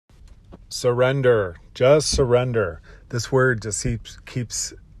Surrender. Just surrender. This word just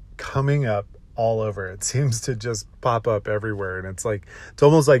keeps coming up all over. It seems to just pop up everywhere. And it's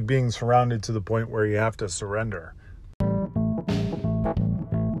almost like being surrounded to the point where you have to surrender.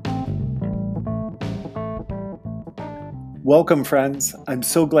 Welcome, friends. I'm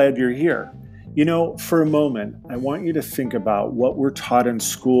so glad you're here. For a moment, I want you to think about what we're taught in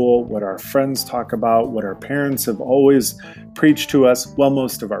school, what our friends talk about, what our parents have always preached to us. Well,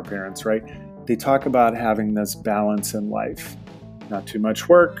 most of our parents, right? They talk about having this balance in life. Not too much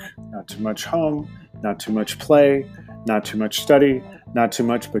work, not too much home, not too much play, not too much study, not too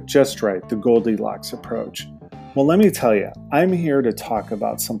much, but just right, the Goldilocks approach. Well, let me tell you, I'm here to talk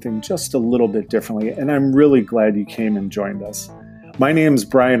about something just a little bit differently, and I'm really glad you came and joined us. My name is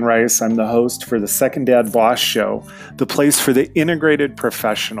Brian Rice. I'm the host for the Second Dad Boss Show, the place for the integrated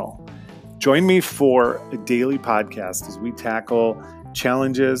professional. Join me for a daily podcast as we tackle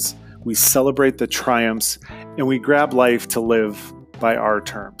challenges, we celebrate the triumphs, and we grab life to live by our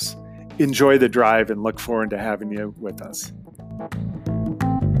terms. Enjoy the drive and look forward to having you with us.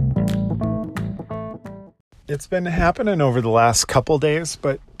 It's been happening over the last couple days,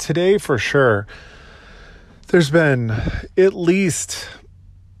 but today for sure, there's been at least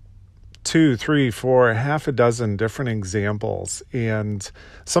 2, 3, 4, half a dozen different examples. And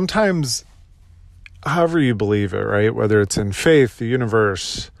sometimes, however you believe it, right? Whether it's in faith, the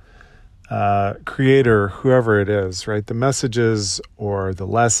universe, creator, whoever it is, right? The messages or the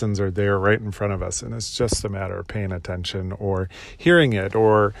lessons are there right in front of us. And it's just a matter of paying attention or hearing it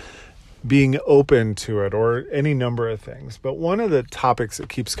or being open to it or any number of things. But one of the topics that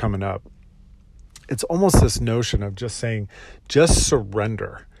keeps coming up, it's almost this notion of just saying, just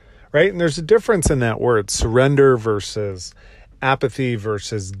surrender, right? And there's a difference in that word, surrender versus apathy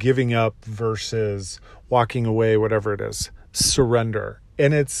versus giving up versus walking away, whatever it is, surrender.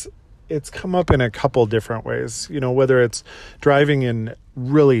 And it's come up in a couple different ways, whether it's driving in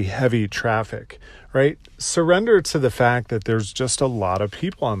really heavy traffic, right? Surrender to the fact that there's just a lot of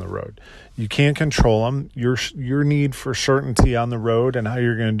people on the road. You can't control them. Your need for certainty on the road and how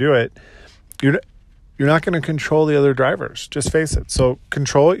you're going to do it, you're not going to control the other drivers. Just face it. So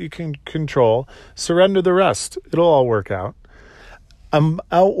control what you can control. Surrender the rest. It'll all work out. I'm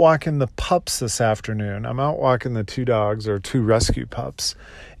out walking the pups this afternoon. I'm out walking the 2 dogs or 2 rescue pups.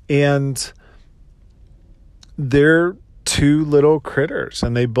 And they're 2 little critters.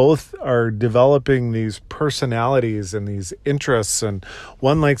 And they both are developing these personalities and these interests. And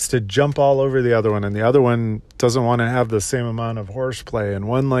one likes to jump all over the other one. And the other one doesn't want to have the same amount of horseplay. And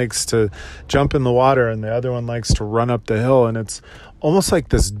one likes to jump in the water. And the other one likes to run up the hill. And it's almost like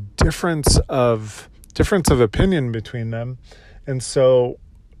this difference of opinion between them. And so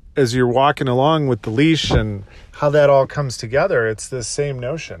as you're walking along with the leash and how that all comes together, it's this same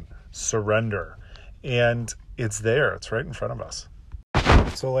notion, surrender. And it's there. It's right in front of us.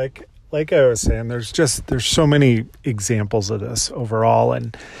 So like I was saying, there's so many examples of this overall.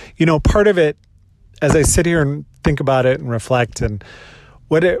 And, part of it, as I sit here and think about it and reflect, and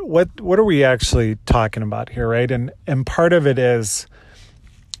what are we actually talking about here, right? And part of it is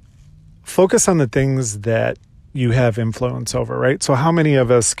focus on the things that you have influence over, right? So how many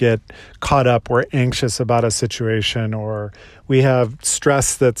of us get caught up, we're anxious about a situation, or we have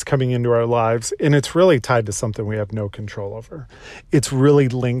stress that's coming into our lives, and it's really tied to something we have no control over. It's really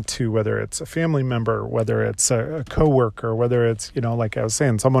linked to whether it's a family member, whether it's a coworker, whether it's, like I was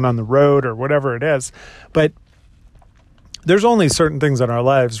saying, someone on the road or whatever it is. But there's only certain things in our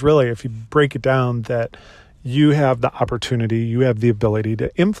lives, really, if you break it down, that you have the opportunity, you have the ability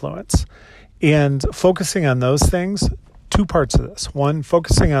to influence. And focusing on those things, 2 parts of this. One,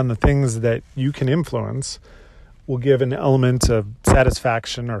 focusing on the things that you can influence will give an element of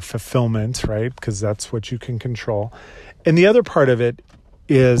satisfaction or fulfillment, right? Because that's what you can control. And the other part of it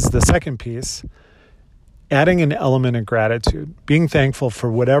is the second piece, adding an element of gratitude, being thankful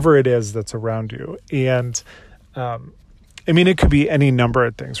for whatever it is that's around you. And it could be any number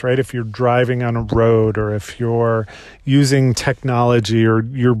of things, right? If you're driving on a road, or if you're using technology, or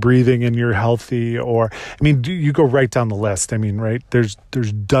you're breathing and you're healthy, or, you go right down the list. Right? There's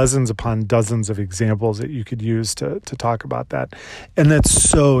dozens upon dozens of examples that you could use to talk about that. And that's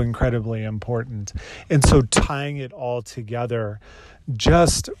so incredibly important. And so tying it all together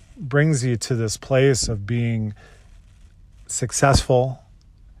just brings you to this place of being successful,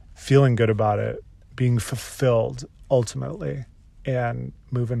 feeling good about it, being fulfilled ultimately, and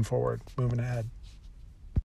moving forward, moving ahead.